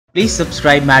Please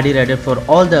subscribe Maddy for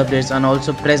all the updates and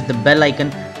also press the bell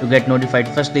icon to get notified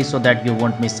firstly so that you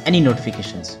won't miss any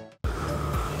notifications.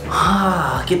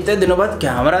 हाँ, कितने दिनों बाद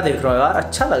camera देख रहा हूँ यार,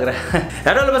 अच्छा लग रहा है।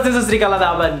 हेलो नमस्ते सत श्री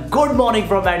अकाल, good morning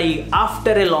from Maddie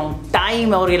after a long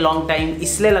time. और ये लॉन्ग टाइम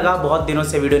इसलिए लगा, बहुत दिनों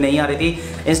से वीडियो नहीं आ रही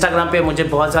थी। इंस्टाग्राम पे मुझे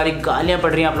बहुत सारी गालियाँ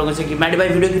पड़ रही हैं आप लोगों से कि मैडी भाई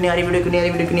वीडियो क्यों नहीं आ रही, वीडियो क्यों नहीं आ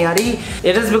रही, वीडियो क्यों नहीं आ रही।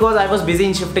 It is because I was busy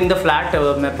in shifting the flat.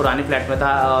 मैं पुराने फ्लैट में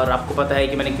था और आपको पता है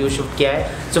कि मैंने क्यों शिफ्ट किया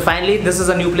है। So finally this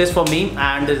is a new place for me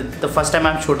and the first time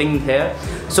I am shooting hair.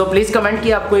 So please comment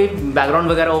कि आपको ये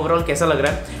बैकग्राउंड वगैरह ओवरऑल कैसा लग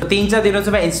रहा है। तो 3-4 दिनों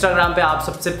से मैं इंस्टाग्राम पे आप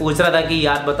सबसे पूछ रहा था कि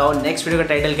यार बताओ नेक्स्ट वीडियो का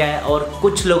टाइटल क्या है, और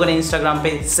कुछ लोगों ने इंस्टाग्राम पे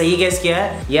सही गेस किया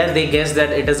है। यार दे guess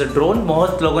that it is a drone.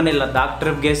 बहुत लोगों ने लद्दाख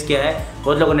ट्रिप गेस किया है,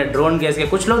 बहुत लोगों ने ड्रोन गेस किया,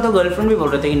 कुछ लोग तो गर्लफ्रेंड भी बोल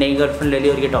रहे थे कि नई गर्लफ्रेंड ले ली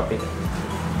और ये टॉपिक है।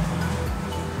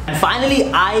 And finally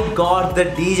I got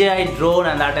the DJI drone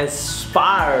and that is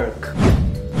spark.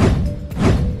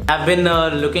 I've been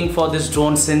looking for this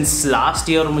drone since last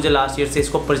year और मुझे लास्ट ईयर से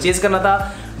इसको परचेज करना था,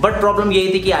 बट प्रॉब्लम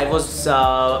यही थी कि I was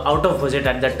out of budget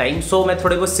at that time. सो मैं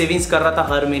थोड़े बहुत सेविंग्स कर रहा था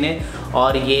हर महीने,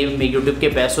 और ये यूट्यूब के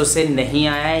पैसों से नहीं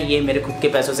आया है, ये मेरे खुद के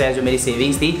पैसों से है जो मेरी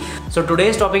सेविंग्स थी। So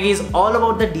today's topic is all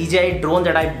about the DJI drone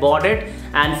that I bought it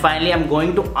and finally I am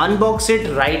going to unbox it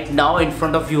right now in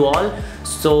front of you all.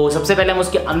 सो सबसे पहले हम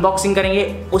उसकी अनबॉक्सिंग करेंगे,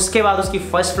 उसके बाद उसकी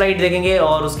फर्स्ट फ्लाइट देखेंगे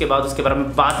और उसके बाद उसके बारे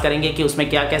में बात करेंगे कि उसमें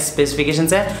क्या क्या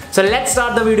स्पेसिफिकेशंस है। So let's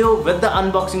start the video with the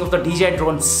unboxing of the DJI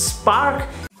drone spark.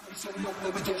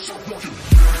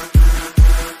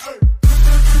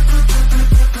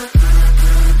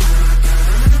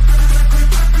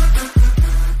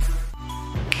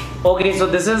 Okay, so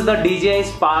this is the DJI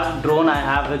Spark drone I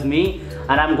have with me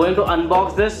and I'm going to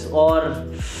unbox this। और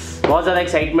बहुत ज़्यादा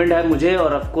excitement है मुझे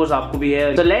और of course आपको भी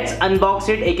है। So let's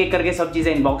unbox it, एक एक करके सब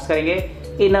चीज़ें अनबॉक्स करेंगे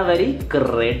in a very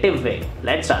creative way।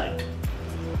 Let's start it।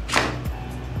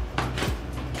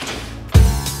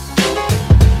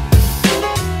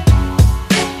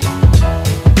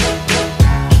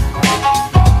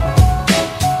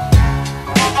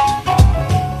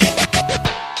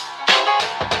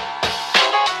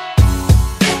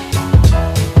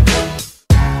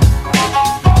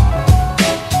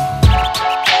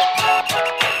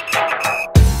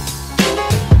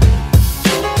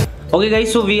 Okay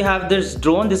guys, so we have this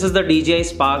drone. This is the DJI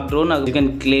Spark drone. You can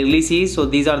clearly see. So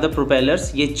these are the propellers.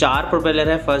 ये 4 propeller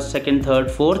है, first, second, third,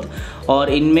 fourth, और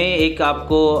इनमें एक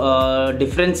आपको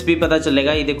difference भी पता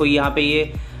चलेगा। ये देखो, यहाँ पे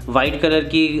ये वाइट कलर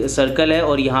की सर्कल है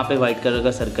और यहाँ पे वाइट कलर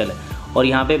का सर्कल है और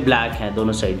यहाँ पे ब्लैक है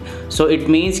दोनों साइड। सो इट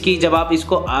मीन्स कि जब आप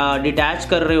इसको डिटैच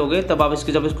कर रहे होगे तब आप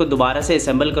जब इसको दोबारा से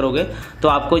असेंबल करोगे तो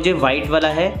आपको जो वाइट वाला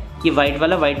है, ये वाइट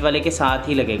वाले के साथ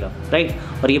ही लगेगा, राइट,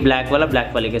 और ये ब्लैक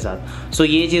वाले के साथ। सो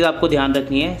ये चीज़ आपको ध्यान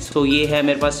रखनी है। सो ये है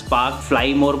मेरे पास स्पार्क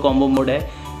फ्लाई मोर कॉम्बो मोड है।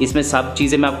 इसमें सब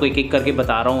चीज़ें मैं आपको एक एक करके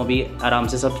बता रहा हूँ, अभी आराम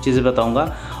से सब चीज़ें बताऊँगा।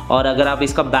 और अगर आप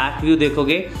इसका बैक व्यू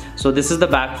देखोगे, so this is the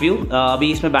back view.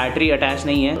 अभी इसमें बैटरी अटैच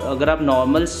नहीं है। अगर आप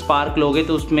नॉर्मल स्पार्क लोगे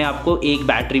तो उसमें आपको एक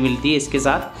बैटरी मिलती है इसके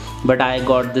साथ, but I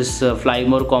got this fly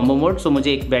more combo mode, सो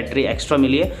मुझे एक बैटरी एक्स्ट्रा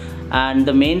मिली है। And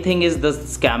the main thing is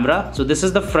this camera. So this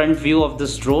is the front view of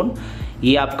this drone.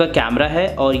 ये आपका कैमरा है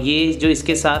और ये जो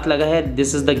इसके साथ लगा है,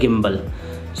 दिस इज़ द गिम्बल।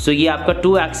 सो ये आपका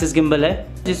 2 एक्सिस गिम्बल है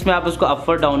जिसमें आप उसको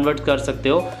अपवर्ड डाउनवर्ड कर सकते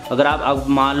हो। अगर आप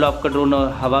मान लो आपका ड्रोन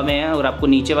हवा में है, अगर आपको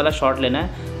नीचे वाला शॉट लेना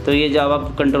है तो ये जब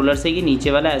आप कंट्रोलर से ये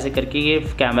नीचे वाला ऐसे करके ये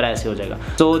कैमरा ऐसे हो जाएगा।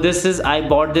 So this is I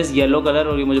bought this yellow colour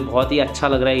और ये मुझे बहुत ही अच्छा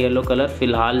लग रहा है येलो कलर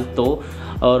फ़िलहाल तो,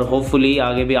 और होपफुली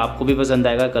आगे भी आपको भी पसंद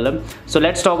आएगा colour. So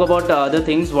let's talk about other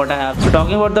things what I have. So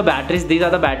talking about the batteries, these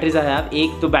are the batteries I have.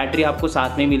 एक तो बैटरी आपको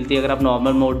साथ में मिलती है अगर आप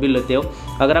नॉर्मल मोड भी लेते हो।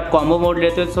 अगर आप कॉम्बो मोड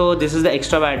लेते हो तो this is the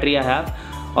extra battery I have,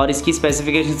 और इसकी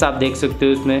स्पेसिफिकेशंस आप देख सकते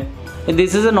हो इसमें।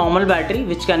 This is a normal battery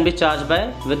which can be charge by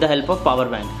with the help of power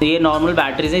bank. ये नॉर्मल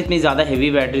बैटरीज हैं, इतनी ज़्यादा हेवी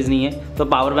बैटरीज नहीं है, तो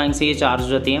पावर बैंक से ये चार्ज हो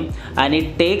जाती हैं। And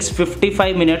it takes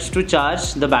 55 minutes to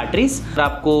charge the batteries.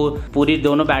 आपको पूरी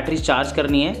दोनों बैटरीज चार्ज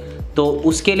करनी है तो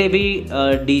उसके लिए भी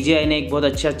DJI ने एक बहुत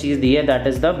अच्छा चीज़ दी है, that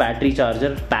is the battery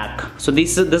charger pack. So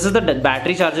this is the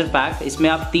battery charger pack. इसमें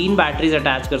आप 3 बैटरीज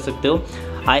अटैच कर सकते हो।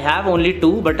 I have only 2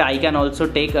 but I can also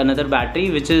take another battery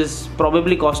which is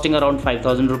probably costing around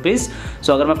 5000 rupees।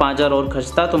 So अगर मैं 5000 और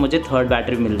खर्चता तो मुझे थर्ड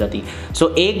बैटरी मिल जाती। So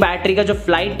एक बैटरी का जो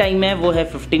फ्लाइट टाइम है वो है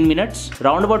 15 मिनट्स,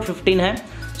 राउंड अबाउट 15 है।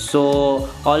 So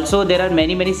also there are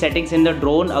many settings in the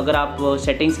drone. अगर आप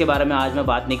सेटिंग्स के बारे में आज मैं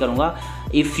बात नहीं करूँगा।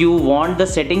 If you want the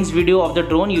settings video of the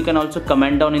drone you can also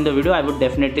comment down in the video. I would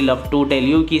definitely love to tell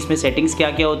you कि इसमें सेटिंग्स क्या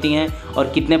क्या होती हैं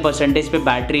और कितने परसेंटेज पे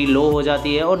बैटरी लो हो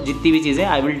जाती है और जितनी भी चीज़ें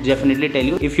I will definitely tell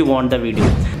you if you want the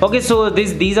video. Okay, so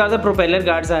these are the propeller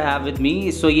guards I have with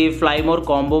me. सो ये फ्लाई मोर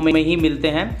कॉम्बो में ही मिलते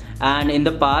हैं एंड इन द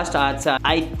पास्ट आज से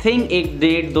आई थिंक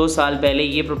 1-1.5-2 साल पहले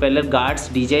ये प्रोपेलर गार्ड्स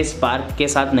DJI Spark के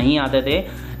साथ नहीं आते थे.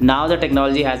 Now the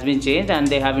technology has been changed and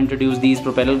they have introduced these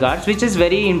propeller guards, which is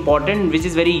very important, which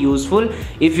is very useful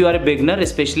if you are a beginner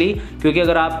especially. क्योंकि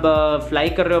अगर आप fly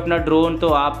कर रहे हो अपना ड्रोन तो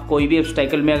आप कोई भी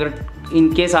ऑब्स्टेकल में अगर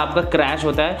इन केस आपका क्रैश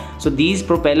होता है, so these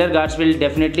propeller guards will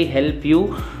definitely help you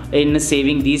in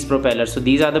saving these propellers. So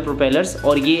these are the propellers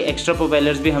और ये extra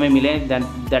propellers भी हमें मिले हैं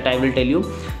that I will tell you.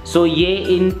 So ये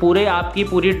इन पूरे आपकी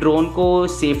पूरी ड्रोन को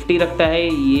सेफ्टी रखता है,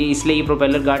 ये इसलिए ये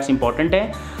propeller guards important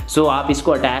है. So आप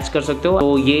इसको अटैच कर सकते हो.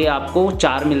 तो ये आपको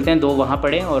 4 मिलते हैं, 2 वहाँ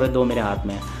पड़े और 2 मेरे हाथ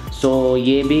में. So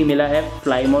ये भी मिला है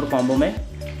फ्लाई मोर कॉम्बो में.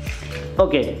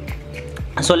 Okay.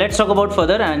 So let's talk about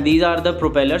further and these are the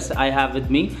propellers I have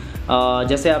with me.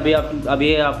 जैसे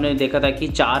अभी आपने देखा था कि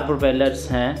 4 प्रोपेलर्स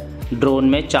हैं ड्रोन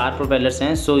में, 4 प्रोपेलर्स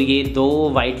हैं. सो ये 2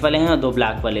 वाइट वाले हैं और 2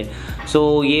 ब्लैक वाले. सो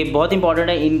ये बहुत इंपॉर्टेंट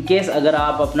है इन केस अगर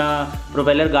आप अपना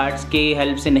प्रोपेलर गार्ड्स के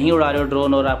हेल्प से नहीं उड़ा रहे हो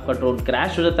ड्रोन और आपका ड्रोन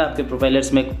क्रैश हो जाता है, आपके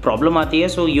प्रोपेलर्स में प्रॉब्लम आती है.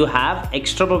 So you have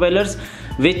extra propellers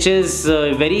which is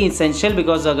very essential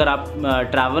because अगर आप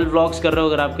ट्रैवल व्लॉग्स कर रहे हो,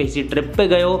 अगर आप किसी ट्रिप पे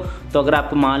गए हो तो अगर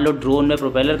आपको मान लो ड्रोन में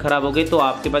प्रोपेलर ख़राब हो गई तो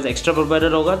आपके पास एक्स्ट्रा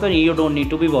प्रोपेलर होगा, तो you don't need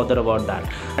to be bother about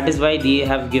that is why they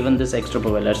have given this extra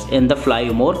propellers in the fly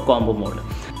more combo mode.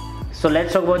 So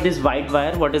let's talk about this white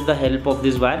wire. What is the help of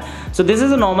this wire? So this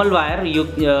is a normal wire.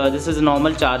 This is a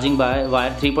normal charging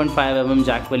wire. 3.5 mm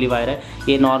jack वाली wire है.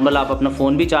 ये normal आप अपना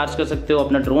phone भी charge कर सकते हो,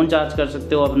 अपना ड्रोन चार्ज कर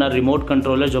सकते हो, अपना रिमोट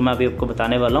कंट्रोलर जो मैं अभी आपको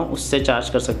बताने वाला हूँ उससे चार्ज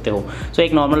कर सकते हो. सो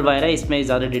एक नॉर्मल वायर है, इसमें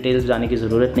ज़्यादा डिटेल्स जाने की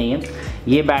ज़रूरत नहीं है.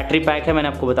 ये बैटरी पैक है, मैंने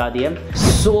आपको बता दिया.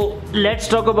 So let's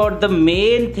talk about the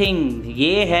main thing.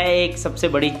 ये है एक सबसे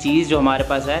बड़ी चीज़ जो हमारे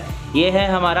पास है, ये है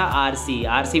हमारा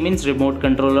RC means remote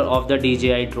controller of the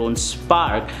DJI drone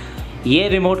spark. ये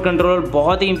रिमोट कंट्रोलर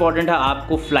बहुत ही इंपॉर्टेंट है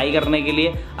आपको फ्लाई करने के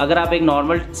लिए. अगर आप एक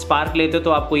नॉर्मल स्पार्क लेते हो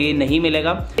तो आपको ये नहीं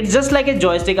मिलेगा. It's just like a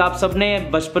joystick. आप सबने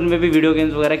बचपन में भी वीडियो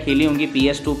गेम्स वगैरह खेली होंगी,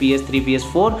 PS2, PS3,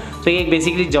 PS4. तो ये एक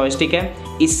बेसिकली जॉयस्टिक है.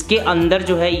 इसके अंदर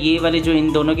जो है ये वाले जो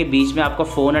इन दोनों के बीच में आपका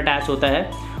फ़ोन अटैच होता है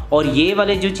और ये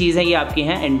वाले जो चीज़ है ये आपकी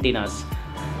हैं एंटीनास.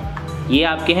 ये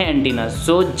आपके हैं एंटीनास.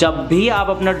 सो जब भी आप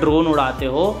अपना ड्रोन उड़ाते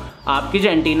हो आपके जो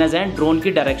एंटीनास हैं ड्रोन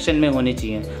की डायरेक्शन में होने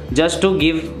चाहिए, just to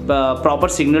give proper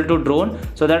signal to drone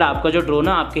so that आपका जो ड्रोन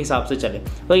है आपके हिसाब से चले.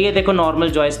 तो ये देखो नॉर्मल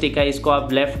जॉयस्टिक है, इसको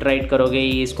आप लेफ्ट राइट करोगे,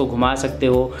 ये इसको घुमा सकते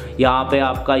हो. यहाँ पे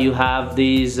आपका you have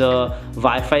this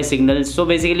wifi signals. So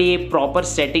basically ये प्रॉपर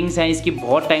सेटिंग्स हैं. इसकी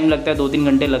बहुत टाइम लगता है, 2-3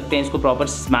 घंटे लगते हैं इसको प्रॉपर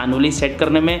मैनुअली सेट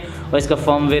करने में और इसका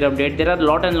firmware update. There are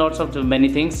lot and lots of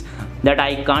many things that I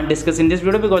can't discuss in this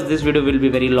video because this video will be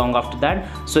very long after that.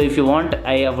 So if you want,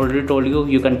 I have already told you,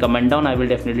 you can comment down, I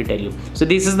will definitely tell you. So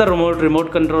this is the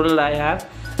remote controller I have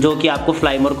जो कि आपको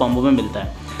fly मोर combo में मिलता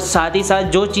है. साथ ही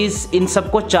साथ जो चीज़ इन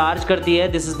सबको चार्ज करती है,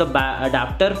 this is the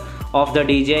adapter of the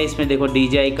DJI. इसमें देखो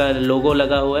DJI का लोगो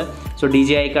लगा हुआ है. सो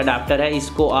DJI का अडाप्टर है.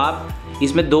 इसको आप,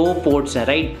 इसमें 2 पोर्ट्स हैं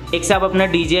राइट. एक से आप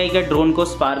अपना DJI का ड्रोन को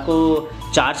स्पार्क को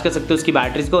चार्ज कर सकते हो उसकी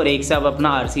बैटरीज को, और एक से आप अपना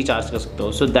RC चार्ज कर सकते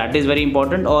हो. So that is very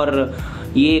important और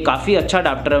ये काफ़ी अच्छा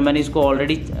अडाप्टर है. मैंने इसको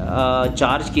ऑलरेडी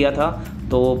चार्ज किया था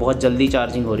तो बहुत जल्दी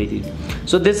चार्जिंग हो रही थी.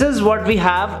 So this is what we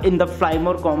have in the fly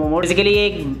more combo mode. Basically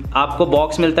एक आपको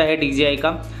बॉक्स मिलता है DJI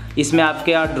का. इसमें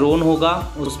आपके यहाँ ड्रोन होगा,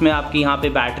 उसमें आपकी यहाँ पे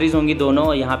बैटरीज होंगी दोनों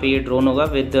और यहाँ पे ये ड्रोन होगा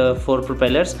विद 4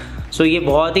 प्रोपेलर्स. सो ये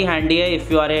बहुत ही हैंडी है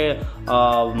if you R A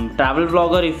travel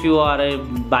vlogger, if you R A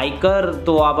biker,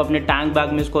 तो आप अपने टैंक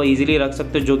बैग में इसको इजीली रख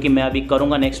सकते हो, जो कि मैं अभी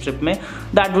करूँगा नेक्स्ट ट्रिप में.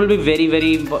 That will be very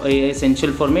very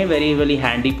essential for me, very very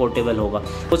handy portable होगा.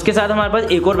 उसके साथ हमारे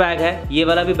पास एक और बैग है, ये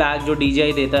वाला भी बैग जो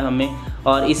DJI देता है हमें,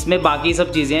 और इसमें बाकी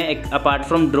सब चीज़ें हैं apart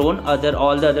from drone.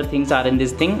 All the other things are in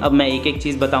this thing. अब मैं एक एक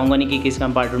चीज़ बताऊंगा नहीं कि किस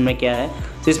कंपार्टमेंट में क्या है.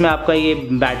 तो इसमें आपका ये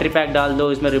बैटरी पैक डाल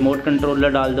दो, इसमें रिमोट कंट्रोलर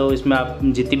डाल दो, इसमें आप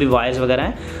जितनी भी वायर्स वगैरह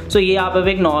हैं. सो ये आप अब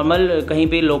एक नॉर्मल कहीं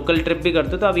पे लोकल ट्रिप भी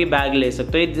करते हो तो आप ये बैग ले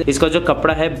सकते हो. इसका जो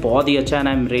कपड़ा है बहुत ही अच्छा है, and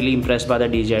I am really impressed by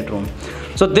the DJI drone.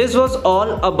 So this was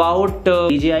all about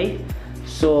DJI.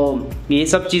 सो ये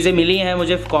सब चीज़ें मिली हैं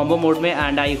मुझे कॉम्बो मोड में,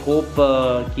 एंड आई होप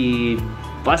कि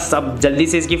बस अब जल्दी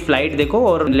से इसकी फ्लाइट देखो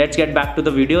और let's get back to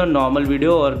the video, normal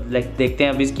video, और देखते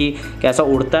हैं अब इसकी कैसा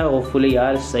उड़ता है. होपफुली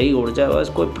यार सही उड़ जाए, बस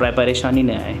कोई परेशानी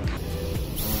नहीं आए.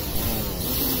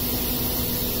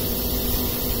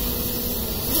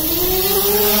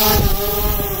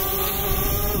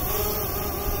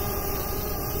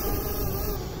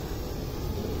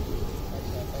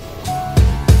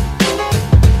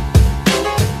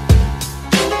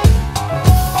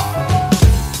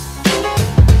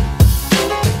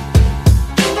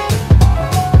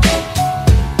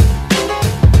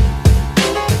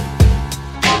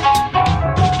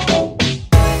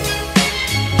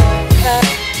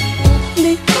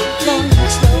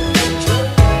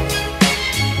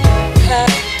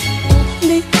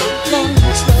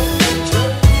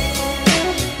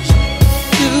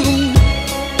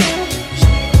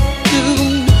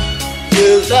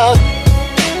 without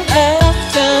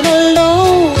having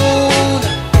alone.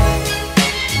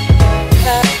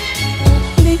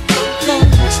 Happily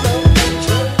slow.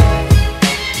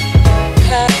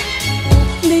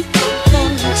 Happily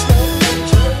slow.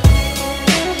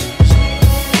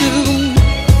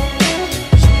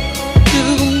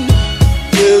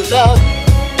 You without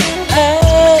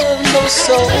having no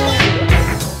soul.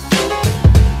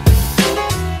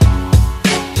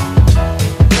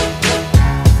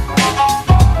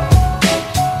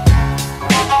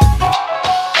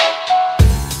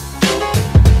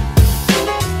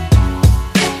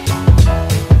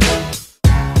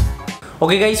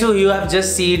 Okay guys, so you have just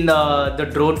seen the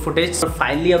drone footage.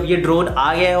 Finally अब ये ड्रोन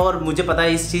आ गया है और मुझे पता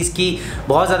है इस चीज़ की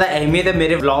बहुत ज़्यादा अहमियत है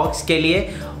मेरे व्लॉग्स के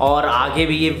लिए, और आगे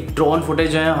भी ये ड्रोन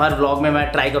फुटेज जो है हर व्लॉग में मैं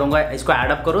ट्राई करूँगा इसको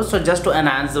ऐड अप करूँ, so just to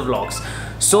enhance the vlogs.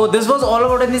 So this was all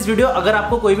about in this video. अगर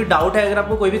आपको कोई भी डाउट है, अगर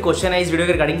आपको कोई भी क्वेश्चन है इस वीडियो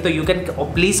के रिगार्डिंग, तो you can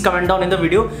please comment down in the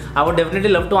video. I would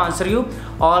definitely love to answer you.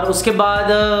 और उसके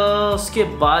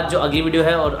बाद जो अगली वीडियो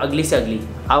है और अगली से अगली,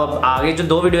 अब आगे जो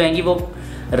 2 वीडियो आएंगी वो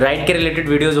राइड के रिलेटेड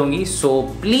वीडियोस होंगी। So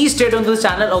please stay tuned to the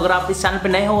channel. अगर आप इस चैनल पे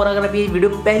नए हो और अगर आप ये वीडियो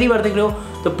पहली बार देख रहे हो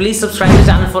तो please subscribe the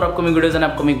channel for upcoming videos and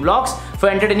upcoming blogs, for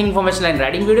entertaining information and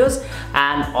riding videos,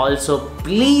 and also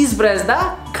please press the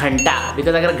घंटा,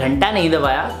 बिकॉज अगर घंटा नहीं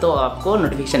दबाया तो आपको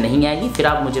नोटिफिकेशन नहीं आएगी। फिर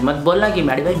आप मुझे मत बोलना कि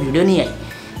मैडी भाई वीडियो नहीं आई,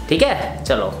 ठीक है।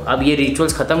 चलो अब ये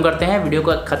रिचुअल्स खत्म करते हैं, वीडियो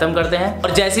को खत्म करते हैं।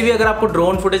 और जैसे भी अगर आपको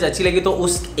ड्रोन फुटेज अच्छी लगी तो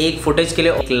उस एक फुटेज के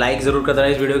लिए एक लाइक जरूर कर देना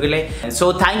इस वीडियो के लिए।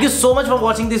 So thank you so much for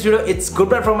watching this video. It's good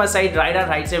bye from my side.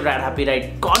 Ride safe, ride happy,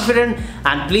 ride confident,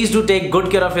 and please do take good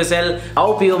care of yourself.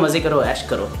 आओ पियो, मजे करो, ऐश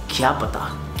करो, क्या पता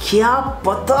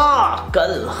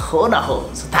कल हो ना हो।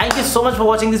 Thank you so much for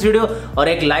watching this video, और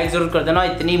एक लाइक जरूर कर देना।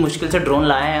 इतनी मुश्किल से ड्रोन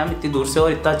लाए हैं हम इतनी दूर से,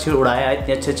 और इतना अच्छे उड़ाया है,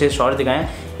 इतने अच्छे शॉट दिखाए हैं।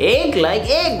 एक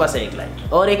लाइक, बस एक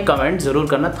लाइक और एक कमेंट जरूर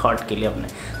करना थॉट के लिए अपने।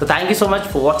 तो thank you so much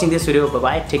for watching this video. Bye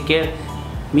bye, take care,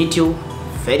 meet you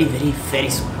very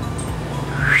soon.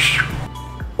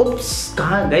 उप्स,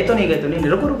 कहाँ गए तो नहीं,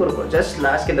 रुको, जस्ट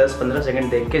लास्ट के 10-15 सेकंड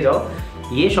देख के जाओ।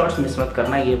 ये शॉट्स मिस मत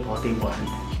करना, ये बहुत ही इंपॉर्टेंट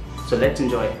है। So let's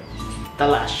enjoy the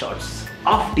last shots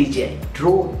of DJI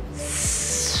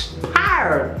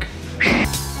Spark.